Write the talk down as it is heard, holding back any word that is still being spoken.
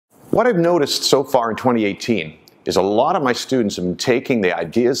What I've noticed so far in 2018 is a lot of my students have been taking the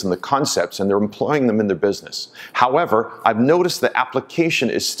ideas and the concepts and they're employing them in their business. However, I've noticed the application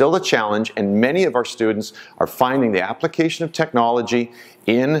is still a challenge, and many of our students are finding the application of technology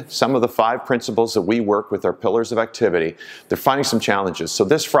in some of the 5 principles that we work with our pillars of activity. They're finding some challenges. So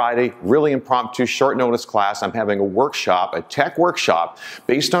this Friday, really impromptu, short notice class, I'm having a workshop, a tech workshop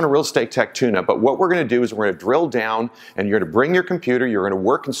based on a real estate tech tune-up. But what we're going to do is we're going to drill down, and you're going to bring your computer, you're going to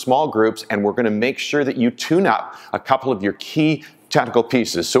work in small groups, and we're going to make sure that you tune up a couple of your key technical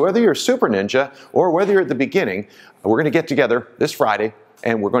pieces. So whether you're a super ninja or whether you're at the beginning, we're going to get together this Friday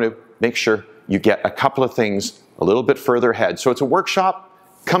and we're going to make sure you get a couple of things a little bit further ahead. So it's a workshop.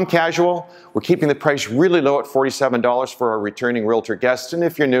 Come casual. We're keeping the price really low at $47 for our returning realtor guests, and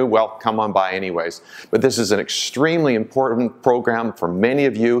if you're new, well, come on by anyways. But this is an extremely important program for many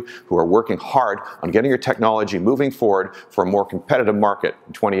of you who are working hard on getting your technology moving forward for a more competitive market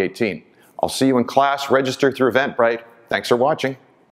in 2018. I'll see you in class. Register through Eventbrite. Thanks for watching.